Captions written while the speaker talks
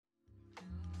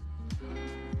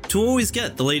To always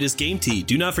get the latest Game Tea,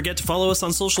 do not forget to follow us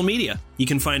on social media. You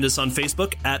can find us on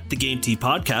Facebook at The Game Tea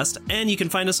Podcast, and you can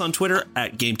find us on Twitter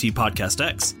at Game Tea Podcast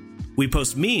X. We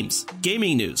post memes,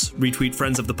 gaming news, retweet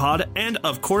friends of the pod, and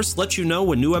of course let you know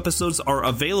when new episodes are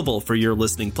available for your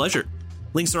listening pleasure.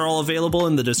 Links are all available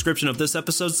in the description of this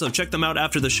episode, so check them out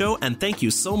after the show, and thank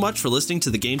you so much for listening to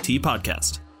the Game Tea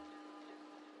Podcast.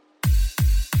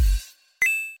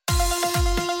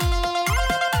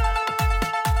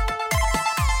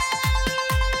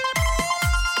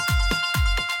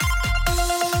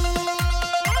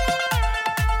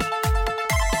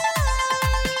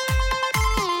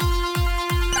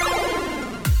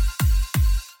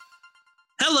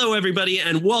 Hello, everybody,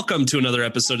 and welcome to another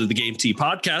episode of the Game Tea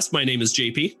Podcast. My name is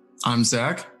JP. I'm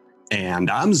Zach. And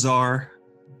I'm Czar.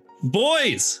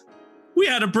 Boys, we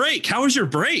had a break. How was your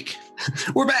break?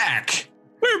 We're back.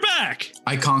 We're back.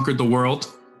 I conquered the world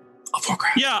of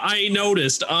Warcraft. Yeah, I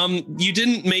noticed. You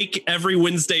didn't make every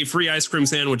Wednesday free ice cream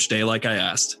sandwich day like I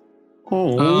asked.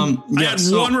 I had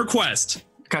one request.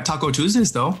 Got Taco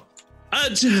Tuesdays, though.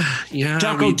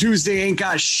 Taco Tuesday ain't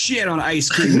got shit on Ice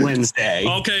Cream Wednesday.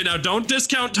 Okay, now don't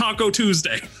discount Taco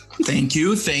Tuesday. Thank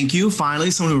you.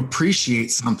 Finally, someone who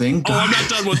appreciates something. Oh, I'm not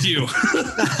done with you.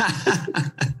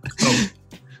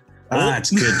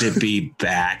 It's good to be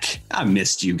back. I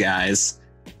missed you guys.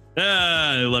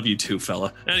 I love you too,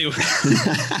 fella. Anyway.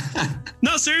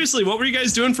 No, seriously, what were you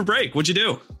guys doing for break? What'd you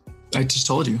do? I just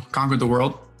told you. Conquered the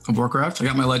world of Warcraft. I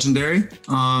got my legendary,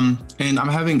 and I'm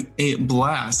having a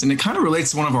blast. And it kind of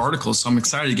relates to one of our articles, so I'm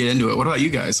excited to get into it. What about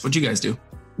you guys? What'd you guys do?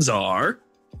 Czar?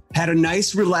 Had a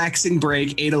nice, relaxing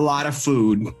break. Ate a lot of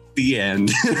food. The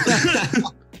end.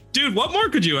 Dude, what more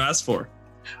could you ask for?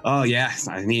 Oh, yeah.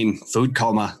 I mean, food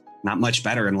coma. Not much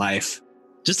better in life.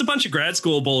 Just a bunch of grad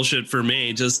school bullshit for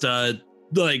me. Just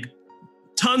like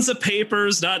tons of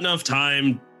papers, not enough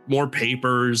time, more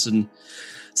papers, and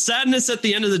sadness at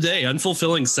the end of the day,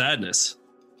 unfulfilling sadness,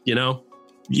 you know?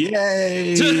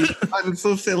 Yay!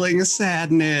 Unfulfilling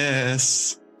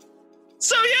sadness.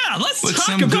 So yeah, let's Put talk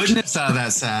some about goodness out of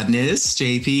that sadness,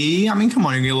 JP. I mean, come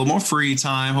on, you're gonna get a little more free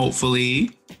time,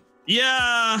 hopefully.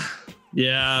 Yeah,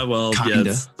 well,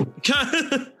 Kinda.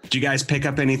 Yeah. Did you guys pick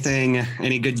up anything,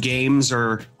 any good games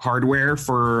or hardware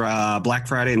for Black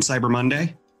Friday and Cyber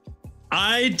Monday?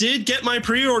 I did get my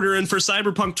pre-order in for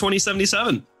Cyberpunk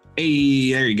 2077.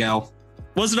 Hey, there you go.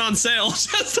 Wasn't on sale.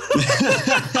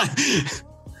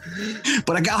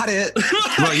 But I got it.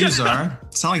 What about you, Czar?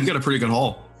 Sound like you got a pretty good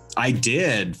haul. I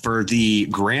did. For the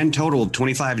grand total of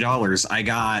 $25, I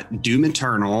got Doom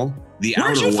Eternal, The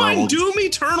Where'd Outer you find Worlds. Doom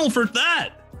Eternal for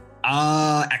that?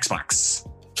 Xbox.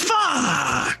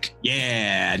 Fuck.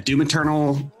 Yeah, Doom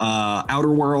Eternal,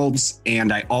 Outer Worlds,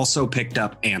 and I also picked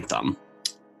up Anthem.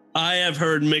 I have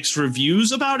heard mixed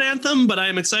reviews about Anthem, but I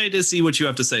am excited to see what you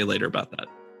have to say later about that.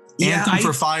 Anthem for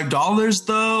 $5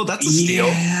 though. That's a steal.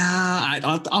 Yeah,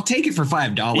 I'll take it for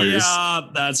 $5. Yeah,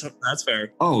 that's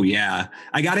fair. Oh yeah,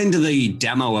 I got into the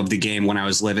demo of the game when I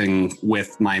was living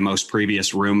with my most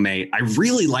previous roommate. I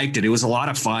really liked it. It was a lot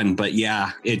of fun, but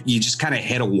yeah, you just kind of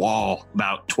hit a wall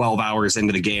about 12 hours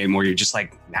into the game where you're just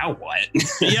like, now what?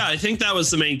 Yeah, I think that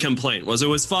was the main complaint. It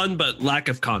was fun, but lack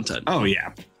of content. Oh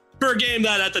yeah. For a game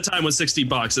that at the time was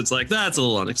 $60, it's like, that's a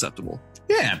little unacceptable.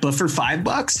 Yeah, but for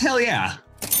 $5, hell yeah.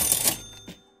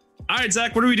 All right,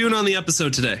 Zach, what are we doing on the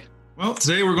episode today? Well,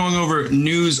 today we're going over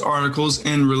news articles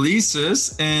and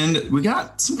releases, and we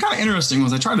got some kind of interesting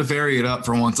ones. I tried to vary it up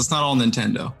for once. It's not all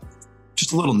Nintendo,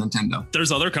 just a little Nintendo.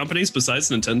 There's other companies besides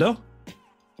Nintendo?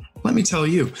 Let me tell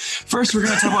you. First, we're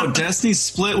going to talk about Destiny's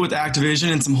split with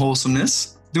Activision and some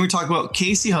wholesomeness. Then we talk about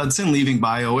Casey Hudson leaving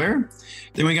BioWare.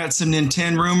 Then we got some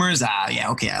Nintendo rumors. I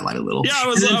lied a little. Yeah,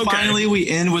 and then okay. Finally, we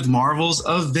end with Marvel's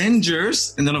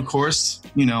Avengers. And then, of course,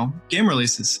 game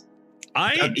releases.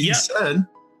 That being said,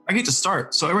 I get to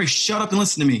start. So everybody shut up and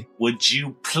listen to me. Would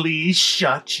you please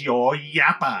shut your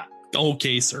yapper?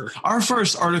 Okay, sir. Our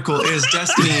first article is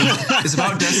is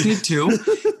about Destiny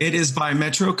 2. It is by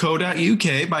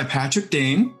Metro.co.uk by Patrick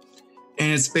Dane.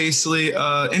 And it's basically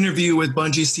an interview with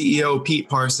Bungie CEO Pete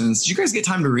Parsons. Did you guys get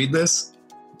time to read this?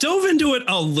 Dove into it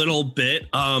a little bit.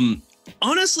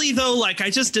 Honestly, though, I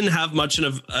just didn't have much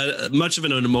of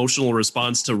an emotional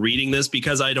response to reading this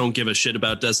because I don't give a shit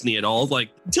about Destiny at all.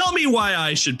 Tell me why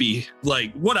I should be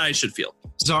what I should feel.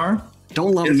 Czar?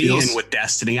 Don't lump me in with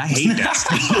Destiny. I hate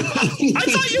Destiny. I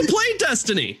thought you played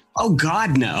Destiny. Oh,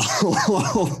 God, no.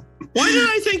 Why did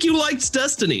I think you liked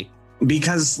Destiny?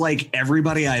 Because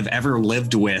everybody I've ever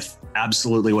lived with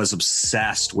absolutely was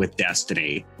obsessed with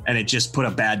Destiny, and it just put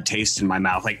a bad taste in my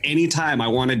mouth. Anytime I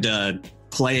wanted to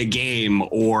play a game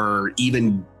or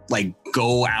even like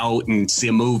go out and see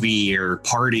a movie or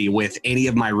party with any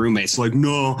of my roommates. Like,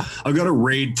 no, I got to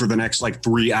raid for the next like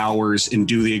 3 hours and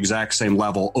do the exact same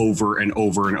level over and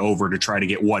over and over to try to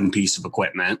get one piece of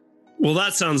equipment. Well,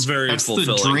 that sounds very fulfilling.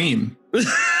 That's the dream.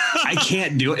 I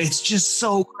can't do it. It's just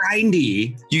so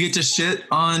grindy. You get to shit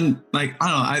on, like, I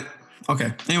don't know.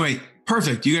 Okay. Anyway,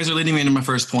 perfect. You guys are leading me into my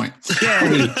first point.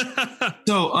 Yay.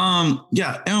 So,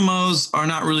 yeah, MMOs are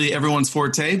not really everyone's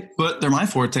forte, but they're my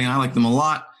forte and I like them a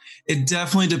lot. It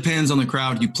definitely depends on the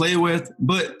crowd you play with,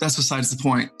 but that's besides the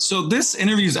point. So this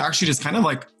interview is actually just kind of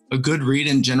like a good read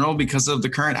in general because of the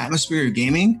current atmosphere of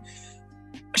gaming.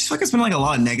 I just feel like it's been like a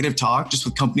lot of negative talk just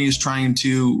with companies trying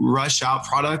to rush out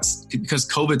products because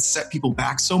COVID set people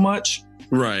back so much.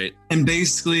 Right. And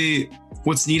basically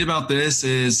what's neat about this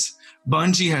is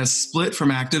Bungie has split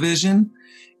from Activision.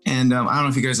 And I don't know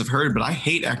if you guys have heard, but I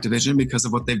hate Activision because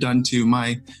of what they've done to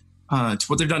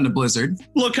what they've done to Blizzard.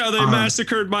 Look how they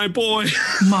massacred my boy.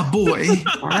 My boy.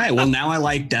 All right. Well, now I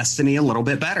like Destiny a little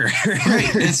bit better.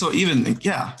 Right. And so even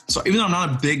though I'm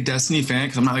not a big Destiny fan,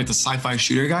 because I'm not like the sci-fi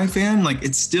shooter guy fan, like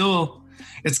it's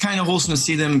kind of wholesome to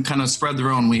see them kind of spread their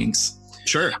own wings.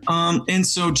 Sure. And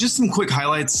so just some quick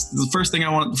highlights. The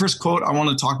first quote I want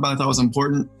to talk about I thought was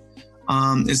important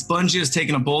is Bungie has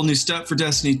taken a bold new step for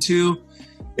Destiny 2.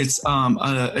 It's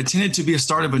intended to be a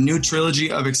start of a new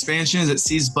trilogy of expansions that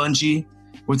sees Bungie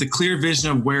with a clear vision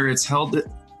of where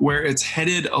it's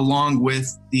headed along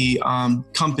with the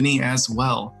company as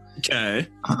well. Okay.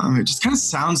 It just kind of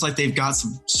sounds like they've got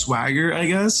some swagger, I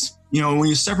guess. You know, when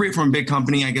you separate from a big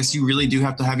company, I guess you really do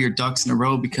have to have your ducks in a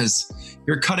row because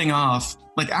you're cutting off,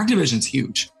 like Activision's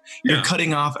huge. You're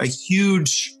cutting off a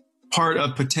huge part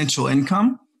of potential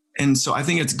income. And so I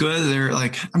think it's good. They're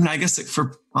like, I mean, I guess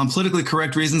for politically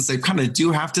correct reasons, they kind of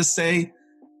do have to say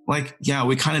like, yeah,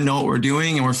 we kind of know what we're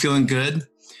doing and we're feeling good.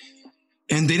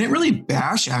 And they didn't really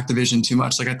bash Activision too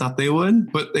much like I thought they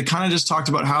would, but they kind of just talked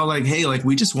about how like, hey, like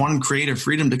we just want creative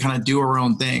freedom to kind of do our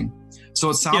own thing. So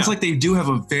it sounds like they do have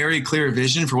a very clear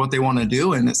vision for what they want to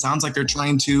do. And it sounds like they're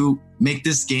trying to make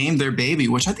this game their baby,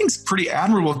 which I think is pretty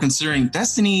admirable considering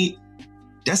Destiny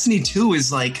 2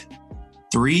 is like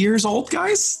 3 years old,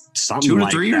 guys. Something 2 to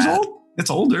like 3 years old. It's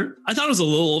older. I thought it was a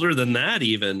little older than that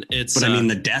even. But I mean,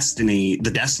 the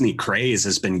Destiny craze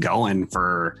has been going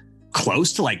for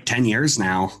close to like 10 years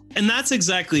now. And that's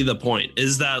exactly the point,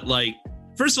 is that like,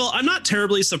 first of all, I'm not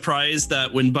terribly surprised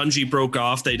that when Bungie broke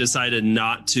off, they decided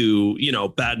not to,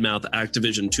 badmouth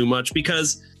Activision too much,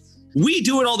 because we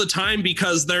do it all the time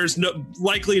because there's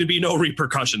likely to be no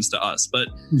repercussions to us. But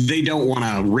they don't want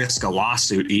to risk a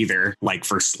lawsuit either, like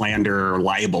for slander or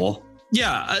libel.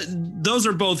 Yeah, those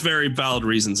are both very valid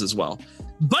reasons as well.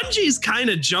 Bungie's kind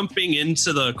of jumping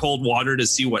into the cold water to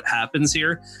see what happens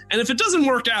here. And if it doesn't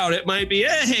work out, it might be,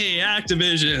 hey,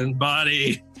 Activision,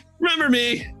 buddy, remember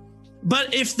me?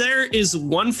 But if there is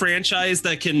one franchise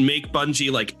that can make Bungie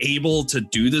like able to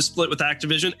do the split with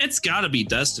Activision, it's got to be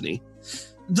Destiny.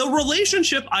 The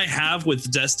relationship I have with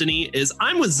Destiny is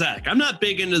I'm with Zach. I'm not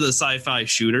big into the sci-fi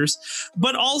shooters,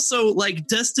 but also like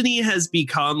Destiny has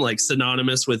become like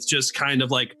synonymous with just kind of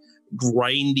like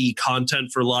grindy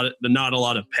content for not a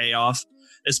lot of payoff,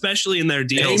 especially in their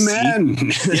DLC.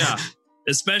 Amen. Yeah,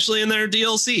 especially in their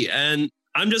DLC. And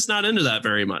I'm just not into that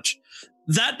very much.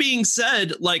 That being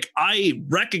said, like I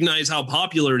recognize how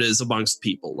popular it is amongst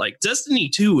people. Like Destiny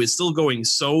 2 is still going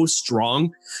so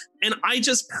strong, and I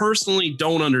just personally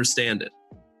don't understand it.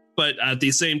 But at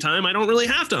the same time, I don't really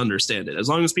have to understand it. As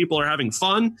long as people are having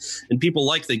fun and people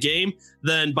like the game,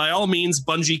 then by all means,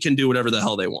 Bungie can do whatever the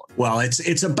hell they want. Well,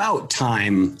 it's about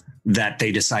time that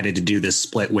they decided to do this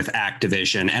split with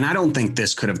Activision, and I don't think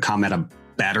this could have come at a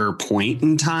better point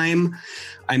in time.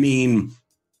 I mean,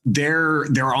 their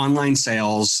online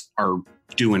sales are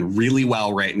doing really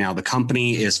well right now. The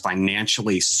company is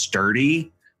financially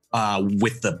sturdy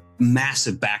with the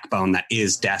massive backbone that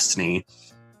is Destiny.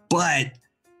 But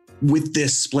with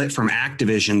this split from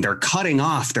Activision, they're cutting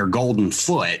off their golden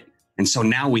foot. And so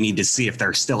now we need to see if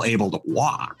they're still able to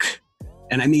walk.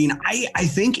 And I mean, I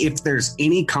think if there's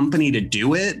any company to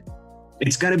do it,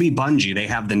 it's going to be Bungie. They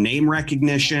have the name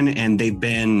recognition and they've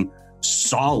been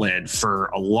solid for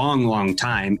a long, long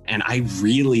time. And I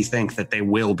really think that they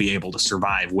will be able to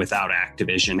survive without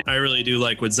Activision. I really do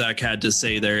like what Zach had to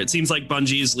say there. It seems like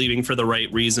Bungie is leaving for the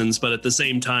right reasons, but at the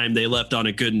same time, they left on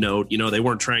a good note. They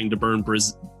weren't trying to burn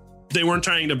bridges.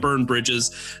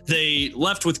 They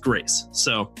left with grace.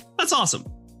 So that's awesome.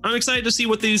 I'm excited to see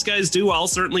what these guys do. I'll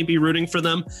certainly be rooting for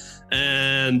them.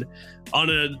 And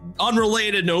on an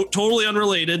unrelated note, totally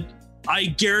unrelated, I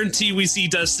guarantee we see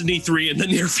Destiny 3 in the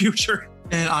near future.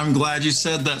 And I'm glad you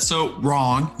said that. So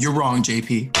wrong. You're wrong,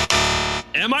 JP.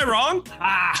 Am I wrong?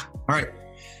 All right.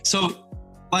 So,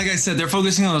 like I said, they're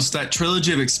focusing on that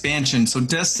trilogy of expansion. So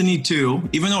Destiny 2,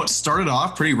 even though it started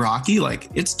off pretty rocky, like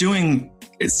it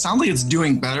sounds like it's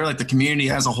doing better. Like the community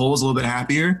as a whole is a little bit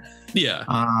happier. Yeah.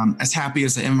 As happy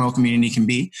as the MMO community can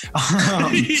be.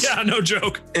 Yeah, no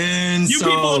joke. And you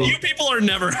people are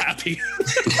never happy.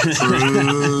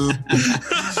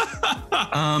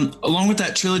 Along with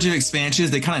that trilogy of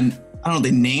expansions, they kind of, I don't know,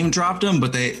 they name dropped them,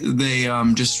 but they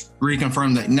just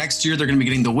reconfirmed that next year they're going to be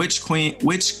getting the Witch Queen.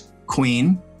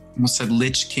 I almost said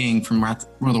Lich King from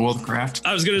World of Warcraft.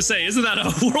 I was going to say, isn't that a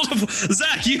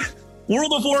Zach?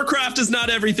 World of Warcraft is not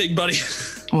everything, buddy.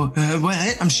 Well,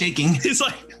 what? I'm shaking. He's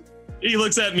like, he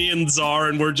looks at me and Czar,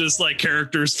 and we're just like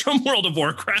characters from World of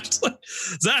Warcraft. Like,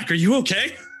 Zach, are you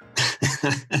okay?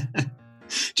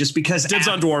 Just because Dibs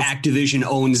on Dwarf. Activision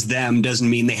owns them doesn't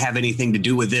mean they have anything to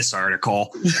do with this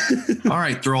article. All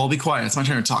right, Thrall, be quiet. It's my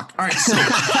turn to talk. All right, so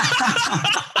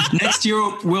next year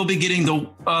we'll be getting the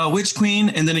Witch Queen,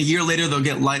 and then a year later they'll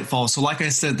get Lightfall. So like I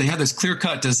said, they have this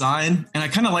clear-cut design, and I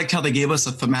kind of liked how they gave us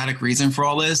a thematic reason for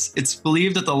all this. It's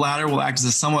believed that the latter will act as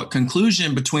a somewhat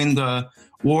conclusion between the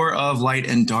War of Light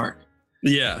and Dark.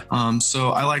 Yeah.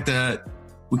 So I like that.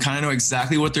 We kind of know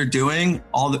exactly what they're doing,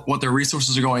 what their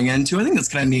resources are going into. I think that's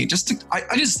kind of neat.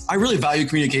 I really value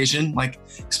communication, like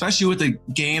especially with a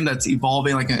game that's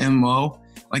evolving like an MMO.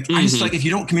 Like I just like if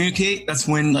you don't communicate, that's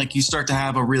when like you start to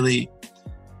have a really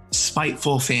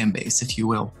spiteful fan base, if you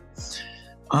will. So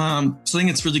I think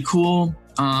it's really cool.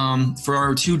 For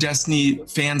our 2 Destiny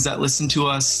fans that listen to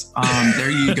us,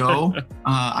 there you go.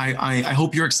 I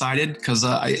hope you're excited because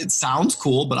it sounds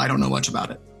cool, but I don't know much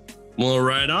about it. Well,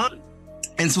 right on.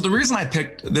 And so the reason I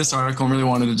picked this article and really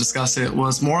wanted to discuss it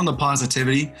was more on the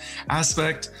positivity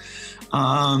aspect.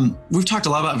 We've talked a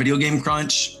lot about Video Game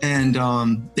Crunch, and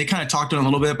they kind of talked on it a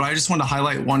little bit, but I just wanted to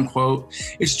highlight one quote.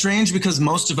 It's strange because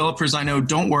most developers I know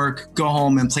don't work, go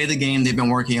home, and play the game they've been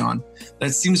working on.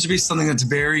 That seems to be something that's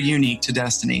very unique to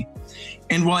Destiny.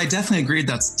 And while I definitely agreed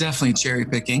that's definitely cherry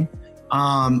picking,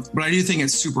 but I do think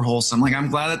it's super wholesome. Like I'm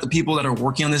glad that the people that are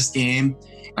working on this game,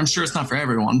 I'm sure it's not for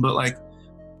everyone, but like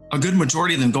a good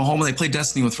majority of them go home and they play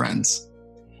Destiny with friends.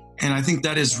 And I think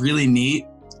that is really neat.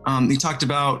 He talked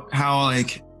about how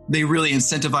like they really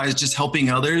incentivize just helping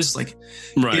others. Like,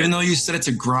 right. Even though you said it's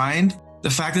a grind, the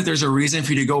fact that there's a reason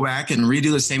for you to go back and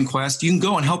redo the same quest, you can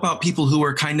go and help out people who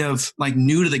are kind of like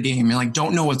new to the game and like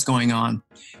don't know what's going on.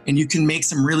 And you can make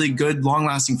some really good, long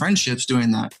lasting friendships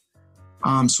doing that.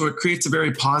 So it creates a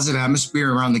very positive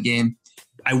atmosphere around the game.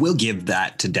 I will give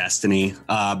that to Destiny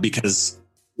because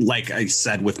like I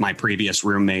said with my previous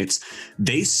roommates,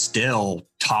 they still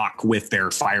talk with their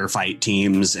firefight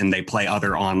teams and they play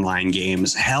other online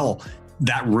games. Hell,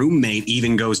 that roommate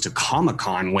even goes to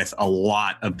Comic-Con with a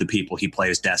lot of the people he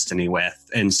plays Destiny with.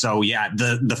 And so, yeah,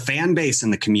 the fan base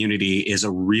and the community is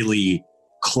a really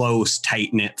close,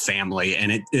 tight-knit family.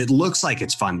 And it looks like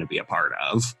it's fun to be a part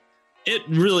of. It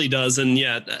really does. And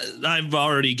yeah, I've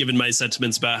already given my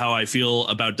sentiments about how I feel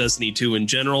about Destiny 2 in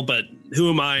general, but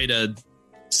who am I to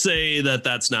say that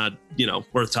that's not,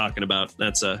 worth talking about?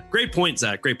 That's a great point,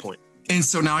 Zach. Great point. And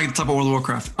so now I can talk about World of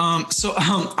Warcraft. I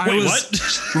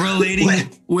was relating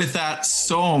with that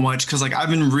so much because like I've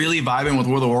been really vibing with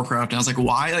World of Warcraft, and I was like,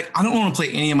 why? Like I don't want to play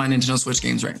any of my Nintendo Switch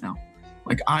games right now.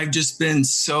 Like I've just been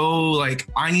so like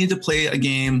I need to play a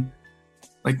game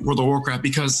like World of Warcraft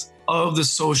because of the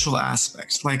social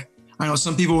aspects. Like I know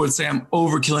some people would say I'm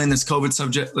overkilling this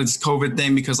COVID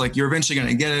thing because like you're eventually going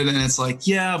to get it, and it's like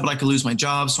yeah, but I could lose my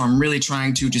job, so I'm really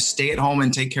trying to just stay at home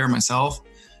and take care of myself.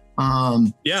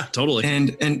 Yeah, totally.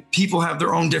 And people have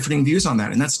their own differing views on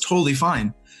that, and that's totally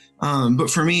fine. But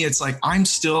for me, it's like I'm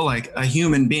still like a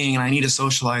human being and I need to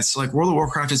socialize. So like World of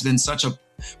Warcraft has been such a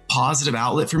positive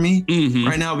outlet for me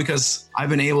right now because I've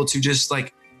been able to just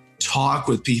like talk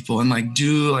with people and like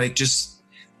do like just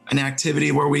an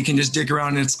activity where we can just dig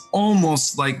around, and it's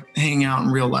almost like hanging out in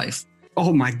real life.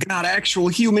 Oh my God, actual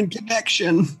human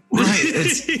connection. Right.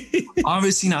 It's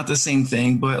obviously not the same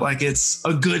thing, but like it's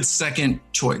a good second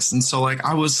choice. And so like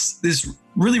this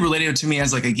really related to me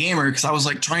as like a gamer because I was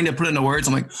like trying to put into words.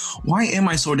 I'm like, why am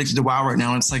I so addicted to WoW right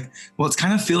now? And it's like, well, it's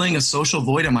kind of filling a social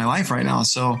void in my life right now.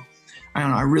 So I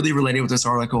don't know. I really related with this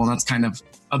article, and that's kind of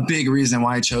a big reason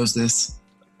why I chose this.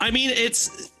 I mean,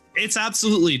 it's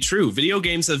absolutely true. Video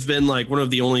games have been like one of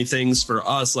the only things for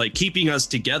us, like keeping us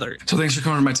together. So thanks for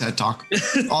coming to my TED Talk.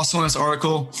 Also in this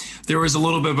article, there was a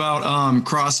little bit about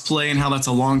crossplay and how that's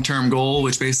a long-term goal,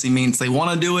 which basically means they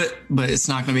want to do it, but it's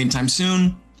not going to be anytime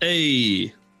soon.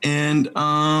 Hey. And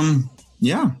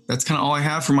yeah, that's kind of all I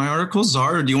have for my article.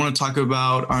 Czar, do you want to talk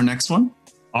about our next one?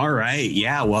 All right.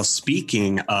 Yeah. Well,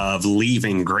 speaking of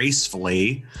leaving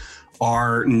gracefully,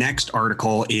 our next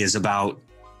article is about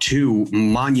two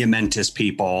monumentous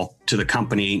people to the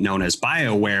company known as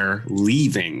BioWare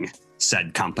leaving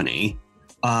said company.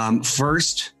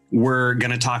 First, we're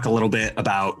going to talk a little bit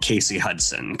about Casey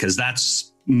Hudson, because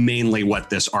that's mainly what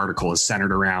this article is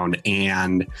centered around.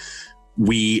 And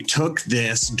we took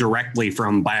this directly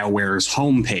from BioWare's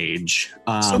homepage.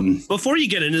 So before you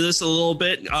get into this a little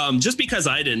bit, just because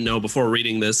I didn't know before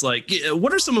reading this, like,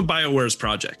 what are some of BioWare's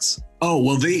projects? Oh,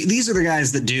 well, these are the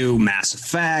guys that do Mass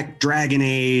Effect, Dragon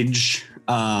Age.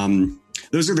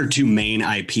 Those are their two main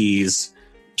IPs,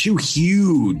 two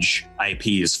huge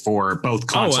IPs for both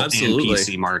console and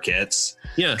PC markets.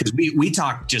 Yeah, because we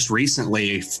talked just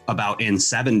recently about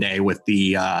N7 Day with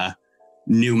the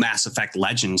new Mass Effect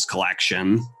Legends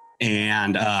collection,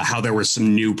 and how there were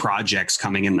some new projects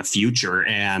coming in the future.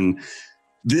 And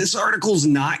this article's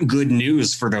not good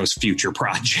news for those future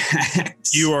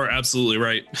projects. You are absolutely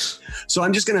right. So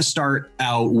I'm just going to start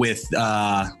out with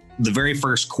the very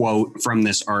first quote from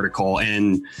this article,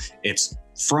 and it's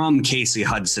from Casey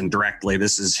Hudson directly.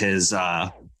 This is his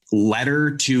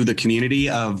letter to the community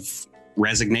of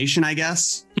resignation, I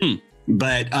guess.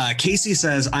 But Casey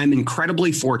says, "I'm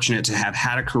incredibly fortunate to have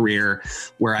had a career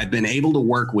where I've been able to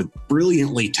work with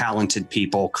brilliantly talented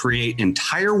people, create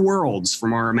entire worlds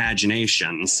from our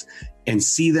imaginations, and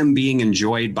see them being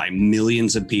enjoyed by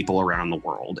millions of people around the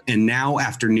world. And now,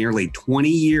 after nearly 20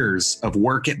 years of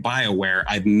work at BioWare,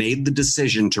 I've made the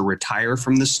decision to retire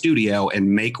from the studio and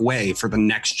make way for the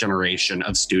next generation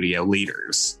of studio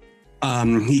leaders."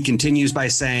 He continues by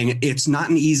saying, "It's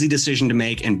not an easy decision to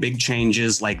make, and big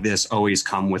changes like this always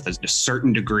come with a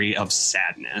certain degree of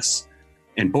sadness."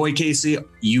 And boy, Casey,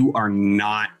 you are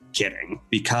not kidding,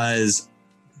 because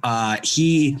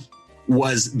he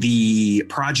was the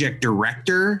project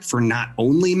director for not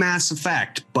only Mass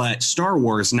Effect, but Star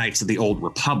Wars Knights of the Old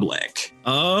Republic.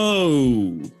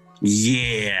 Oh,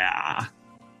 yeah.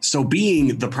 So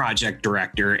being the project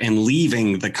director and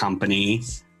leaving the company,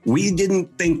 we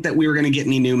didn't think that we were going to get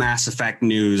any new Mass Effect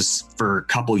news for a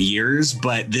couple years,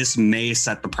 but this may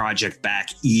set the project back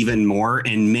even more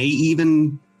and may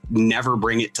even never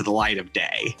bring it to the light of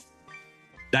day.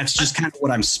 That's just kind of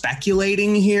what I'm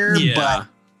speculating here. Yeah. But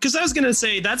because I was going to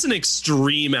say that's an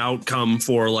extreme outcome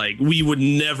for, like, we would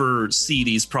never see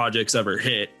these projects ever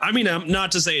hit. I mean,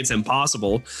 not to say it's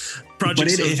impossible.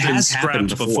 Projects it have been has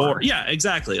happened scrapped before. Yeah,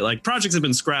 exactly. Like, projects have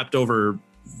been scrapped over,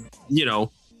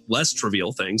 less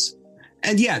trivial things.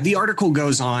 And yeah, the article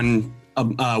goes on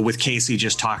with Casey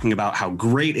just talking about how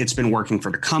great it's been working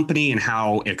for the company and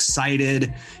how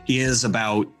excited he is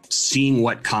about seeing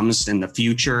what comes in the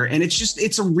future. And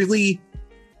it's a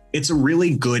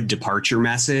really good departure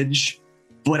message,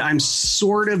 but I'm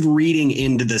sort of reading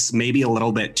into this maybe a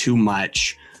little bit too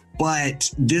much.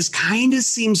 But this kind of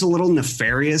seems a little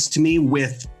nefarious to me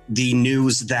with the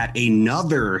news that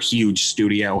another huge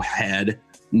studio head,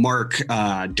 Mark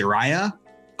Deraya,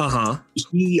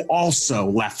 he also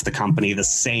left the company the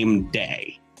same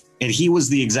day. And he was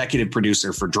the executive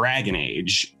producer for Dragon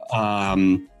Age.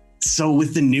 So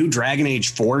with the new Dragon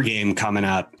Age 4 game coming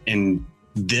up and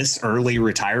this early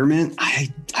retirement,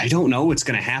 I don't know what's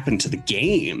going to happen to the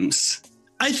games.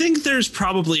 I think there's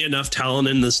probably enough talent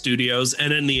in the studios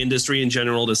and in the industry in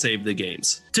general to save the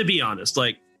games. To be honest,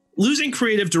 like, losing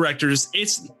creative directors,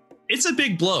 it's a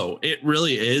big blow. It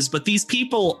really is. But these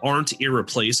people aren't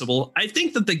irreplaceable. I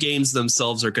think that the games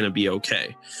themselves are going to be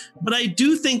okay. But I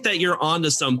do think that you're onto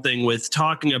something with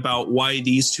talking about why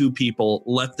these two people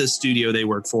left the studio they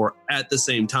work for at the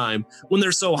same time when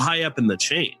they're so high up in the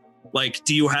chain. Like,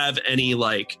 do you have any,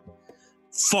 like,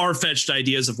 far-fetched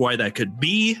ideas of why that could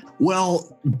be?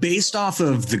 Well, based off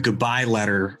of the goodbye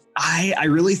letter, I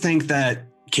really think that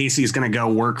Casey is going to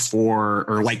go work for,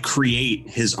 or like create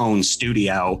his own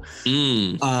studio.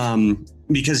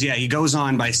 Because yeah, he goes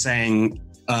on by saying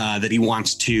that he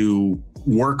wants to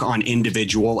work on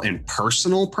individual and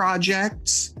personal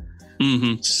projects.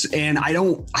 And I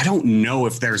don't know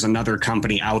if there's another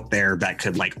company out there that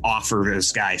could like offer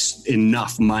this guy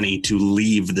enough money to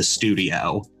leave the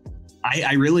studio.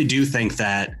 I really do think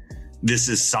that this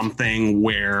is something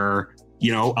where,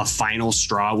 a final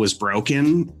straw was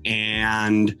broken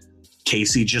and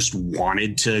Casey just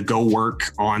wanted to go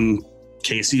work on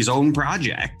Casey's own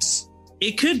projects.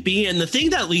 It could be. And the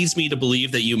thing that leads me to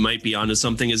believe that you might be onto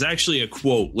something is actually a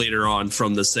quote later on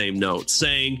from the same note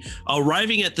saying,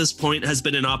 "Arriving at this point has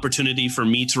been an opportunity for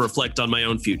me to reflect on my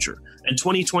own future. And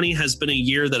 2020 has been a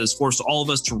year that has forced all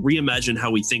of us to reimagine how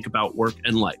we think about work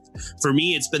and life. For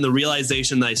me, it's been the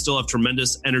realization that I still have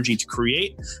tremendous energy to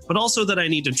create, but also that I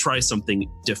need to try something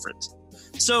different."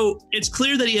 So it's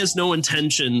clear that he has no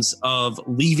intentions of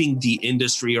leaving the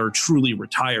industry or truly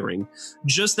retiring,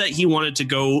 just that he wanted to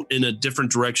go in a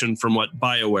different direction from what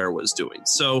BioWare was doing.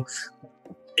 So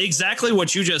exactly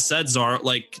what you just said, Czar,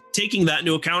 like taking that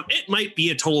into account, it might be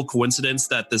a total coincidence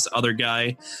that this other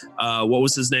guy, what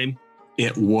was his name?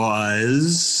 It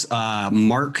was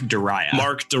Mark Daraya.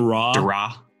 Mark Dara.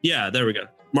 Dara. Yeah, there we go.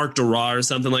 Mark Dara or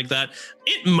something like that.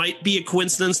 It might be a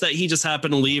coincidence that he just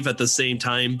happened to leave at the same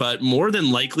time, but more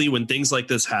than likely when things like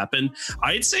this happen,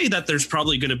 I'd say that there's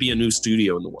probably going to be a new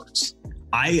studio in the works.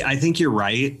 I think you're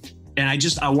right.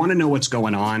 And I want to know what's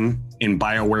going on in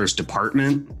BioWare's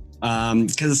department.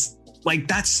 Because like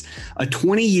that's a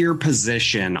 20-year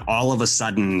position all of a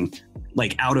sudden,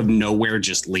 like out of nowhere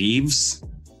just leaves.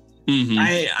 Mm-hmm.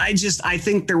 I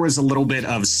think there was a little bit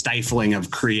of stifling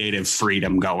of creative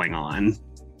freedom going on.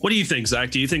 What do you think,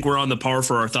 Zach? Do you think we're on the par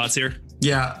for our thoughts here?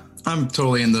 Yeah, I'm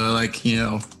totally in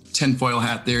the tinfoil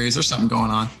hat theories or something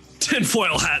going on.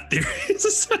 Tinfoil hat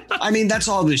theories. I mean, that's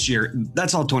all this year.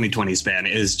 That's all 2020's been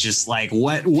is just like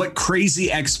what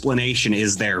crazy explanation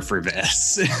is there for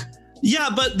this?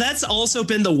 Yeah, but that's also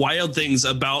been the wild things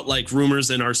about like rumors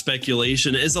and our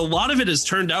speculation is a lot of it has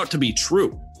turned out to be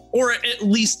true or at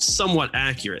least somewhat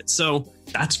accurate. So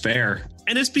that's fair.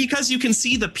 And it's because you can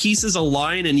see the pieces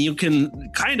align and you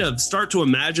can kind of start to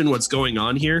imagine what's going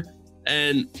on here.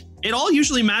 And it all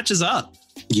usually matches up.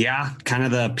 Yeah, kind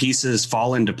of the pieces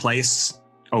fall into place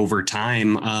over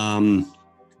time.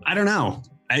 I don't know.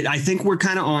 I think we're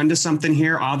kind of onto something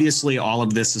here. Obviously, all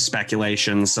of this is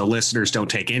speculation, so listeners don't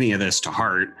take any of this to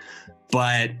heart.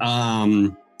 But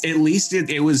at least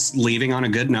it was leaving on a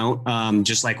good note.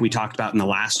 Just like we talked about in the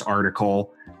last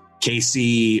article,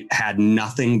 Casey had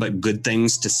nothing but good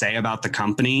things to say about the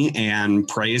company and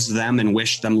praised them and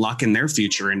wished them luck in their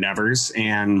future endeavors.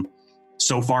 And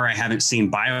so far, I haven't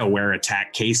seen BioWare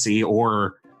attack Casey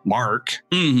or Mark.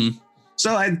 Mm-hmm.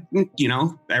 So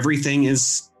everything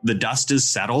is, the dust is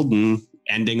settled and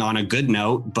ending on a good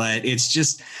note, but it's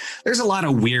just, there's a lot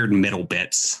of weird middle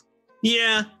bits.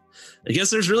 Yeah, I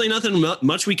guess there's really nothing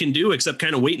much we can do except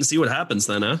kind of wait and see what happens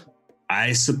then, huh?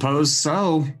 I suppose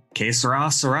so. Que sera,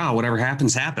 sera. Whatever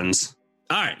happens, happens.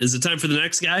 All right. Is it time for the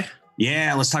next guy?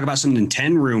 Yeah, let's talk about some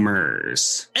Nintendo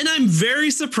rumors. And I'm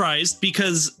very surprised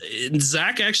because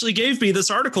Zach actually gave me this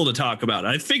article to talk about.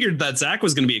 I figured that Zach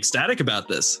was going to be ecstatic about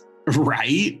this.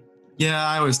 Right? Yeah,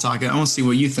 I was talking. I want to see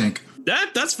what you think.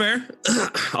 That's fair.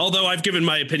 Although I've given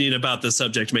my opinion about this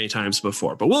subject many times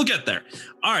before, but we'll get there.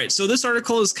 All right. So this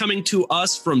article is coming to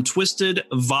us from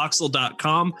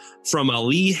twistedvoxel.com from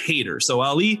Ali Hader. So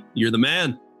Ali, you're the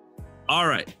man. All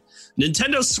right.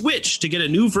 Nintendo Switch to get a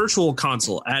new virtual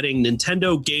console, adding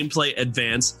Nintendo Gameplay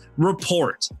Advance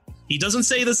report. He doesn't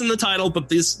say this in the title, but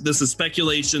this is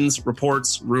speculations,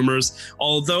 reports, rumors.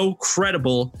 Although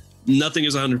credible, nothing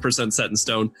is 100% set in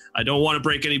stone. I don't want to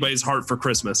break anybody's heart for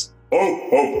Christmas. All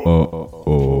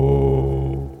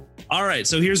right,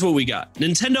 so here's what we got.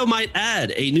 Nintendo might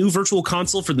add a new virtual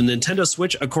console for the Nintendo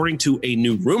Switch, according to a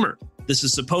new rumor. This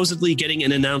is supposedly getting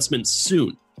an announcement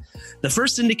soon. The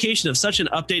first indication of such an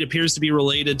update appears to be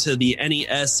related to the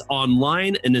NES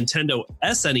Online and Nintendo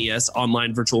SNES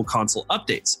Online Virtual Console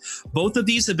updates. Both of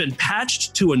these have been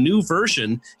patched to a new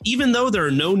version, even though there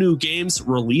are no new games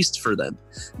released for them.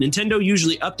 Nintendo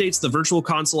usually updates the Virtual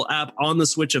Console app on the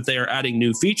Switch if they are adding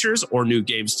new features or new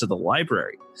games to the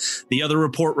library. The other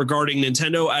report regarding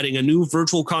Nintendo adding a new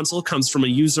Virtual Console comes from a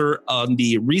user on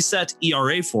the Reset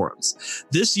ERA forums.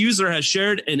 This user has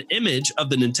shared an image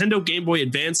of the Nintendo Game Boy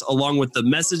Advance along with the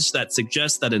message that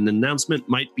suggests that an announcement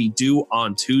might be due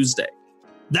on Tuesday.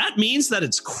 That means that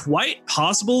it's quite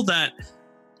possible that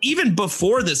even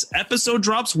before this episode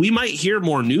drops, we might hear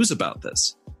more news about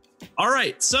this. All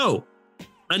right, so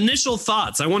initial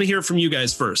thoughts. I want to hear from you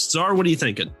guys first. Czar, what are you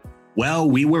thinking? Well,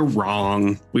 we were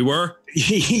wrong. We were?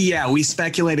 Yeah, we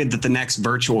speculated that the next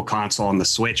virtual console on the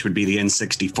Switch would be the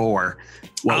N64.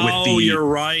 You're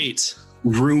right.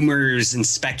 Rumors and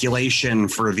speculation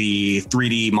for the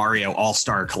 3D Mario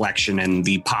All-Star collection and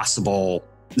the possible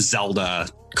Zelda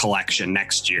collection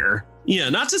next year. Yeah,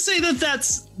 not to say that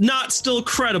that's not still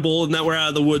credible and that we're out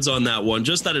of the woods on that one,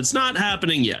 just that it's not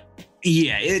happening yet.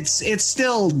 Yeah, it's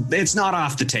not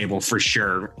off the table for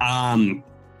sure.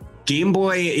 Game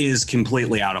Boy is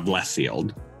completely out of left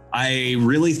field. I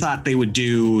really thought they would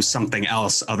do something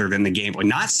else other than the Game Boy.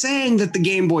 Not saying that the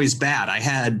Game Boy's bad. I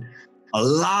had a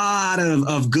lot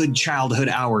of good childhood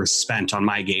hours spent on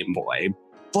my Game Boy.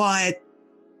 But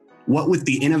what with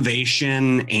the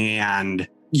innovation and,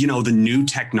 the new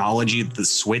technology that the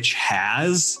Switch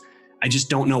has, I just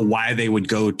don't know why they would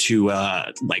go to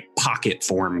pocket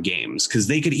form games, because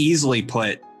they could easily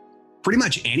put pretty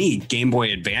much any Game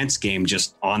Boy Advance game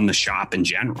just on the shop in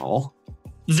general.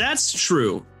 That's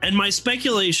true. And my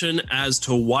speculation as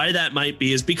to why that might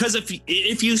be is because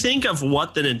if you think of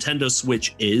what the Nintendo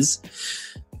Switch is,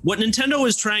 what Nintendo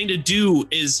is trying to do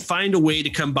is find a way to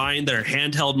combine their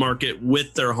handheld market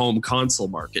with their home console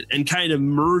market and kind of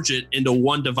merge it into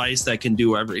one device that can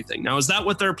do everything. Now, is that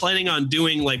what they're planning on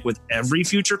doing, like with every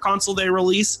future console they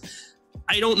release?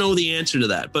 I don't know the answer to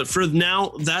that, but for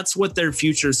now, that's what their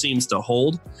future seems to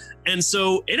hold. And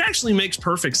so it actually makes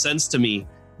perfect sense to me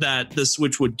that the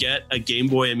Switch would get a Game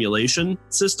Boy emulation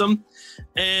system.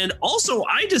 And also,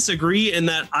 I disagree in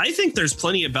that I think there's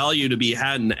plenty of value to be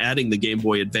had in adding the Game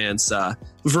Boy Advance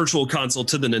virtual console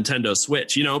to the Nintendo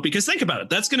Switch, because think about it.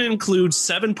 That's going to include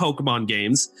 7 Pokemon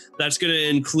games. That's going to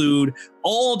include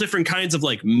all different kinds of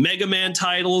like Mega Man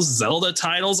titles, Zelda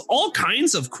titles, all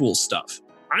kinds of cool stuff.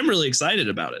 I'm really excited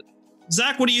about it.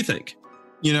 Zach, what do you think?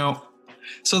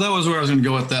 So that was where I was going to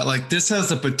go with that. Like, this has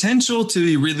the potential to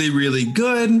be really, really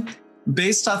good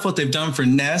based off what they've done for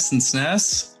NES and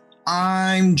SNES.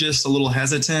 I'm just a little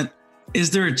hesitant. Is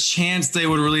there a chance they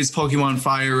would release Pokemon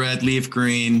Fire Red, Leaf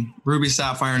Green, Ruby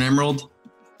Sapphire, and Emerald?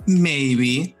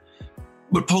 Maybe.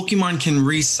 But Pokemon can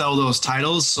resell those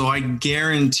titles, so I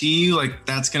guarantee you, like,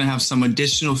 that's going to have some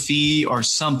additional fee or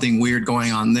something weird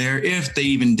going on there if they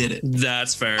even did it.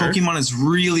 That's fair. Pokemon is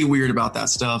really weird about that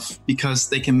stuff because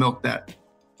they can milk that.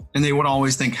 And they would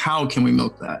always think, how can we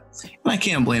milk that? And I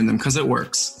can't blame them because it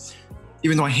works,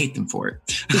 even though I hate them for it.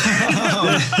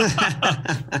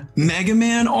 Mega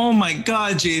Man, oh my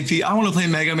God, JP, I want to play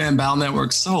Mega Man Battle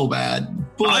Network so bad.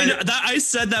 But I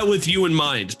said that with you in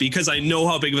mind because I know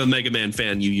how big of a Mega Man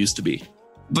fan you used to be.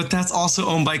 But that's also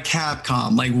owned by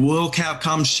Capcom. Like, will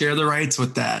Capcom share the rights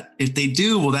with that? If they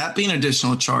do, will that be an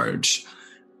additional charge?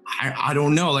 I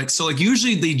don't know.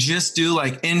 Usually they just do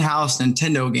like in-house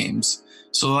Nintendo games.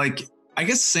 So like, I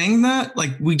guess saying that,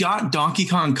 like, we got Donkey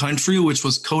Kong Country, which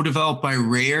was co-developed by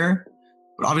Rare,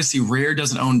 but obviously Rare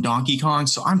doesn't own Donkey Kong.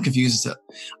 So I'm confused.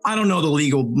 I don't know the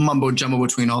legal mumbo jumbo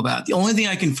between all that. The only thing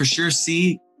I can for sure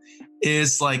see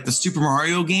is like the Super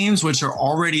Mario games, which are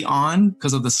already on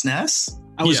because of the SNES.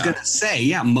 I was going to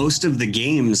say, most of the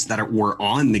games that were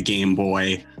on the Game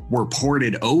Boy were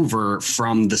ported over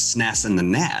from the SNES and the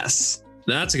NES.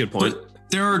 That's a good point. But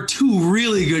there are 2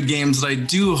 really good games that I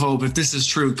do hope, if this is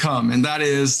true, come. And that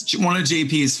is one of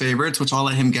JP's favorites, which I'll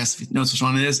let him guess if he knows which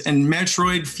one it is, and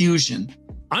Metroid Fusion.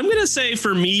 I'm going to say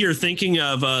for me, you're thinking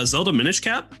of Zelda Minish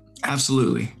Cap?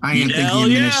 Absolutely. I am thinking of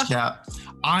Minish Cap.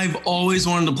 I've always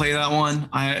wanted to play that one.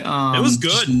 It was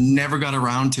good. Just never got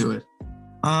around to it.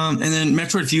 And then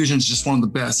Metroid Fusion is just one of the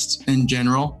best in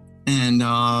general. And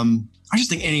I just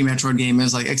think any Metroid game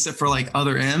is, like, except for like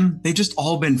Other M, they've just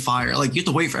all been fire. Like, you have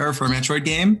to wait forever for a Metroid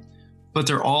game, but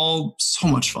they're all so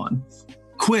much fun.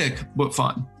 Quick, but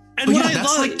fun. And but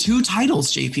that's like 2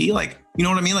 titles, JP. Like, you know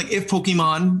what I mean? Like, if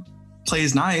Pokemon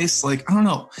plays nice, like, I don't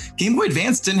know. Game Boy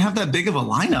Advance didn't have that big of a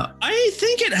lineup. I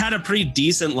think it had a pretty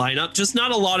decent lineup, just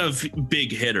not a lot of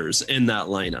big hitters in that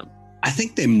lineup. I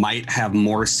think they might have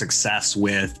more success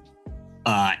with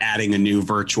adding a new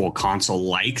virtual console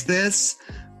like this.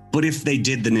 But if they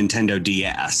did the Nintendo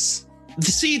DS.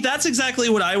 See, that's exactly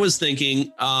what I was thinking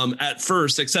at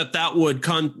first, except that would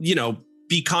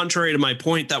be contrary to my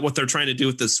point that what they're trying to do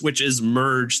with the Switch is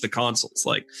merge the consoles.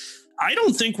 Like, I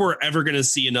don't think we're ever going to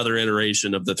see another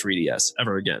iteration of the 3DS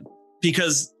ever again.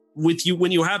 Because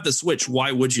when you have the Switch,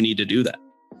 why would you need to do that?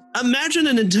 Imagine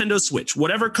a Nintendo Switch,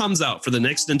 whatever comes out for the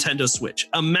next Nintendo Switch.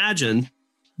 Imagine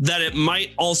that it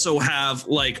might also have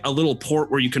like a little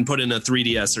port where you can put in a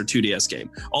 3DS or 2DS game.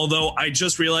 Although I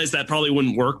just realized that probably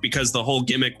wouldn't work because the whole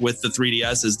gimmick with the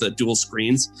 3DS is the dual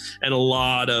screens, and a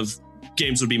lot of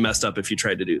games would be messed up if you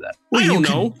tried to do that. Well, I don't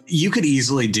know. You could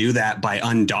easily do that by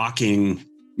undocking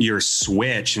your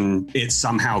Switch and it's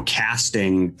somehow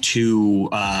casting to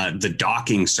the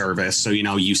docking service. So,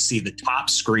 you see the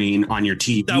top screen on your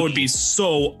TV. That would be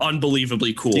so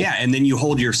unbelievably cool. Yeah. And then you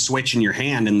hold your Switch in your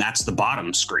hand and that's the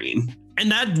bottom screen. And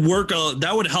that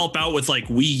would help out with like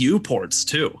Wii U ports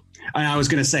too. And I was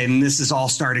going to say, and this is all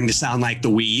starting to sound like the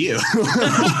Wii U.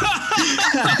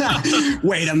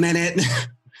 Wait a minute.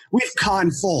 We've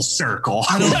gone full circle.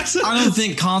 I don't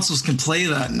think consoles can play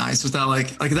that nice without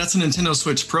like that's a Nintendo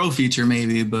Switch Pro feature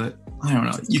maybe, but I don't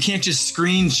know. You can't just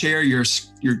screen share your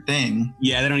thing.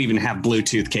 Yeah, they don't even have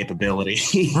Bluetooth capability.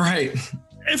 Right.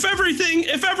 If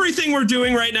everything we're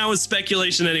doing right now is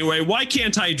speculation anyway, why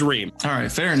can't I dream? All right,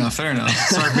 fair enough. Sorry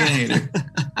for being a hater.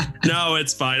 No,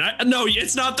 it's fine. No,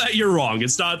 it's not that you're wrong.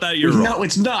 It's not that you're wrong. No,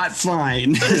 it's not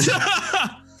fine.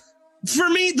 For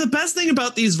me, the best thing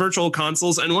about these virtual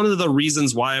consoles, and one of the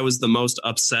reasons why I was the most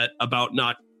upset about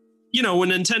not when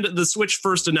the Switch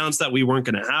first announced that we weren't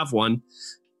going to have one,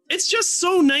 it's just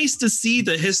so nice to see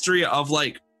the history of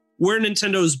like where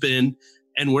Nintendo's been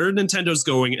and where Nintendo's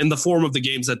going in the form of the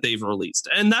games that they've released.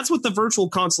 And that's what the Virtual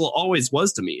Console always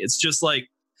was to me. It's just like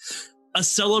a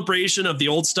celebration of the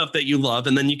old stuff that you love,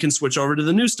 and then you can switch over to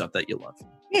the new stuff that you love.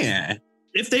 Yeah.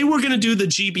 If they were going to do the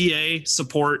GBA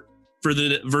support for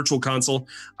the Virtual Console,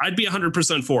 I'd be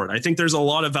 100% for it. I think there's a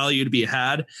lot of value to be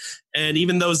had. And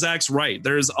even though Zach's right,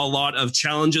 there's a lot of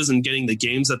challenges in getting the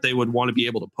games that they would want to be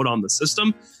able to put on the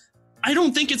system. I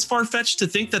don't think it's far-fetched to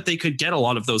think that they could get a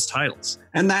lot of those titles.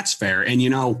 And that's fair.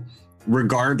 And,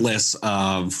 regardless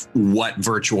of what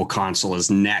Virtual Console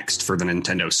is next for the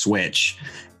Nintendo Switch,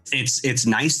 it's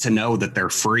nice to know that they're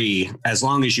free as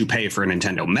long as you pay for a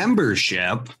Nintendo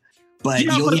membership. But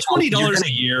yeah, but $20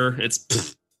 a year,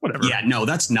 it's whatever. Yeah, no,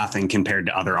 that's nothing compared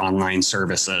to other online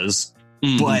services.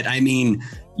 Mm-hmm. But I mean,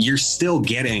 you're still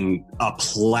getting a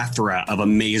plethora of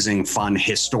amazing, fun,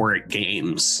 historic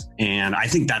games. And I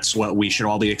think that's what we should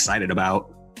all be excited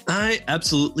about. I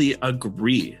absolutely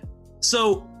agree.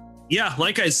 So, yeah,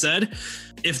 like I said,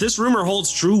 if this rumor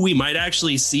holds true, we might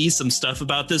actually see some stuff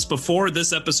about this before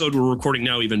this episode we're recording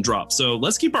now even drops. So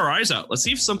let's keep our eyes out. Let's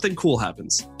see if something cool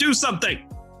happens. Do something.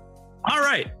 All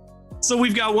right. So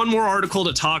we've got one more article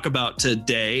to talk about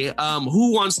today.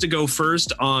 Who wants to go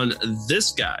first on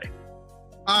this guy?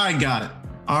 I got it.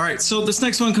 All right. So this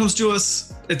next one comes to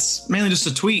us. It's mainly just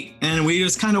a tweet, and we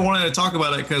just kind of wanted to talk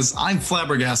about it because I'm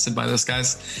flabbergasted by this,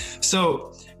 guys.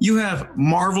 So you have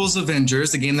Marvel's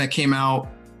Avengers, the game that came out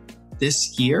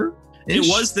this year. It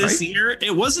was this year.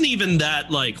 It wasn't even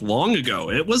that like long ago.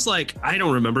 It was like, I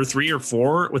don't remember,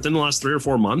 within the last 3 or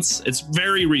 4 months. It's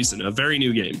very recent, a very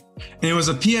new game. And it was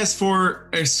a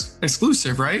PS4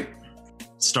 exclusive, right?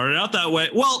 Started out that way.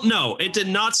 Well, no, it did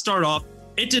not start off.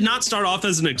 It did not start off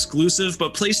as an exclusive,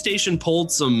 but PlayStation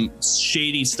pulled some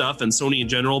shady stuff, and Sony in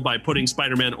general, by putting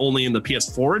Spider-Man only in the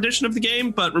PS4 edition of the game,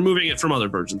 but removing it from other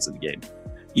versions of the game.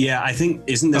 Yeah, I think,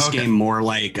 isn't this game more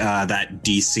like that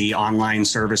DC online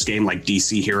service game, like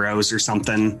DC Heroes or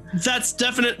something? That's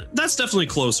definitely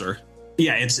closer.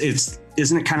 Yeah,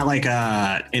 isn't it kind of like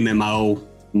a MMO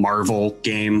Marvel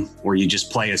game where you just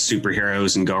play as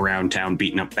superheroes and go around town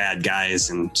beating up bad guys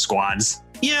and squads?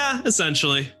 Yeah,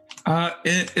 essentially.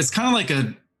 It's kind of like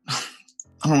I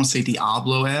don't want to say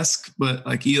Diablo-esque, but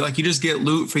like you just get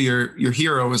loot for your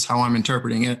hero is how I'm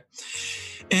interpreting it.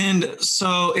 And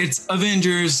so it's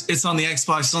Avengers, it's on the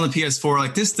Xbox, it's on the PS4.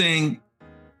 Like this thing,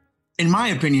 in my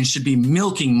opinion, should be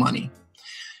milking money.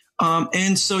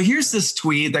 And so here's this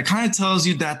tweet that kind of tells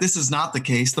you that this is not the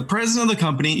case. The president of the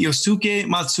company, Yosuke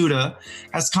Matsuda,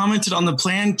 has commented on the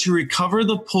plan to recover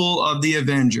the pull of the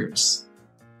Avengers.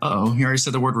 Uh-oh, he already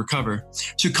said the word recover.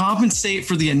 To compensate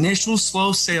for the initial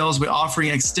slow sales by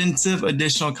offering extensive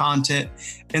additional content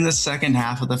in the second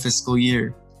half of the fiscal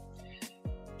year.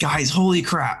 Guys, holy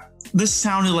crap. This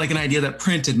sounded like an idea that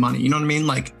printed money. You know what I mean?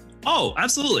 Like, oh,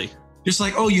 absolutely. Just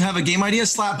like, oh, you have a game idea,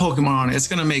 slap Pokemon on it. It's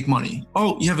going to make money.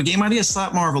 Oh, you have a game idea,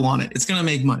 slap Marvel on it. It's going to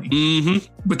make money.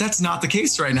 Mm-hmm. But that's not the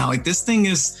case right now. Like this thing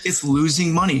it's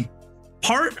losing money.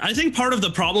 I think part of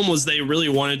the problem was they really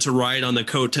wanted to ride on the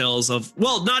coattails of,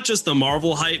 well, not just the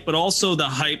Marvel hype, but also the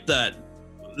hype that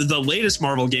the latest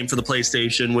Marvel game for the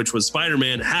PlayStation, which was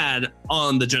Spider-Man, had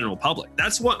on the general public.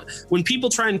 That's when people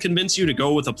try and convince you to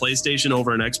go with a PlayStation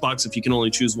over an Xbox, if you can only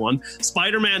choose one,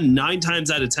 Spider-Man 9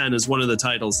 times out of 10 is one of the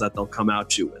titles that they'll come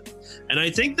out you with. And I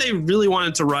think they really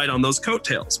wanted to ride on those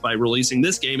coattails by releasing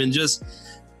this game and just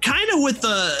kind of with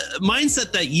the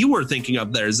mindset that you were thinking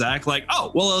of there, Zach, like,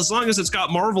 oh, well, as long as it's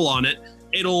got Marvel on it,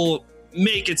 it'll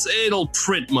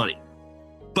print money.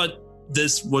 But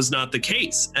this was not the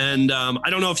case. And I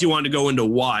don't know if you want to go into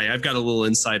why. I've got a little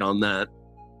insight on that.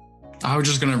 I was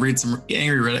just going to read some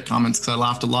angry Reddit comments because I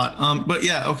laughed a lot. But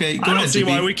yeah, okay. I don't see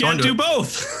why we can't do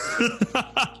both.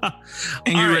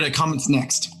 Angry Reddit comments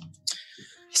next.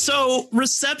 So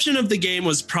reception of the game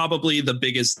was probably the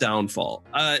biggest downfall.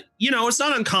 It's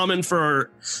not uncommon for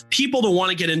people to want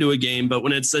to get into a game, but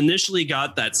when it's initially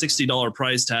got that $60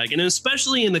 price tag, and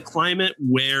especially in the climate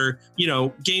where,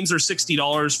 games are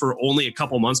 $60 for only a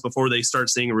couple months before they start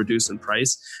seeing a reduce in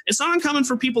price, it's not uncommon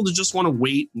for people to just want to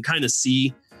wait and kind of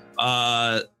see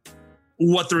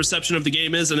what the reception of the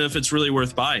game is and if it's really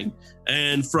worth buying.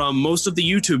 And from most of the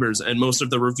YouTubers and most of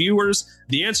the reviewers,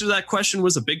 the answer to that question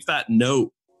was a big fat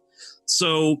no.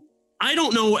 So I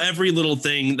don't know every little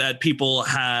thing that people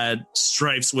had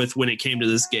stripes with when it came to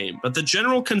this game, but the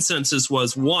general consensus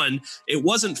was, one, it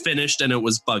wasn't finished and it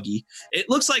was buggy. It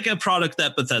looks like a product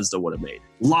that Bethesda would have made.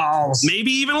 Lols.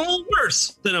 Maybe even a little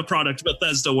worse than a product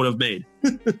Bethesda would have made.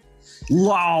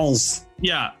 Lols.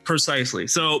 Yeah, precisely.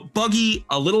 So buggy,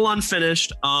 a little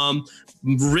unfinished,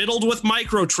 riddled with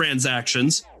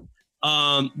microtransactions.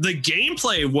 The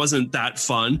gameplay wasn't that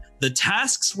fun. The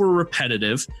tasks were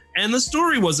repetitive, and the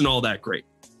story wasn't all that great.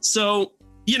 So,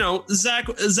 you know, Zach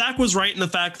was right in the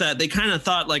fact that they kind of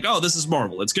thought like, oh, this is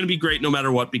Marvel. It's going to be great no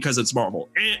matter what because it's Marvel.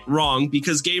 Wrong,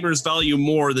 because gamers value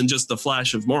more than just the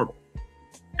flash of Marvel.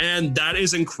 And that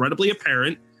is incredibly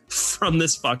apparent from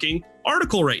this fucking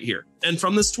article right here and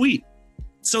from this tweet.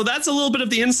 So that's a little bit of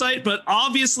the insight, but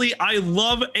obviously I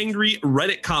love angry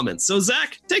Reddit comments. So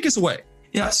Zach, take us away.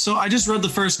 Yeah, so I just read the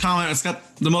first comment. It's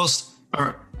got the most,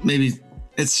 or maybe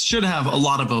it should have a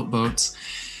lot of votes.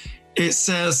 It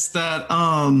says that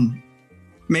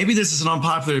maybe this is an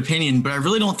unpopular opinion, but I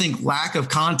really don't think lack of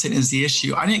content is the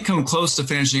issue. I didn't come close to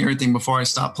finishing everything before I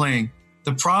stopped playing.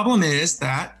 The problem is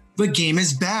that the game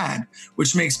is bad,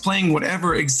 which makes playing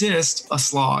whatever exists a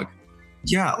slog.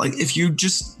 Yeah, like if you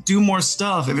just do more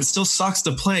stuff, if it still sucks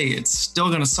to play, it's still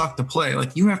going to suck to play.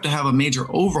 Like you have to have a major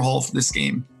overhaul for this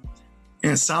game.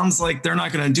 And it sounds like they're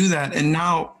not going to do that. And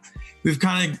now we've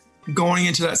kind of going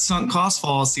into that sunk cost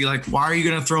fallacy. Like, why are you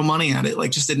going to throw money at it?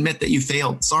 Like, just admit that you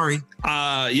failed. Sorry.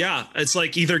 Yeah, it's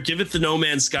like either give it the No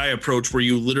Man's Sky approach where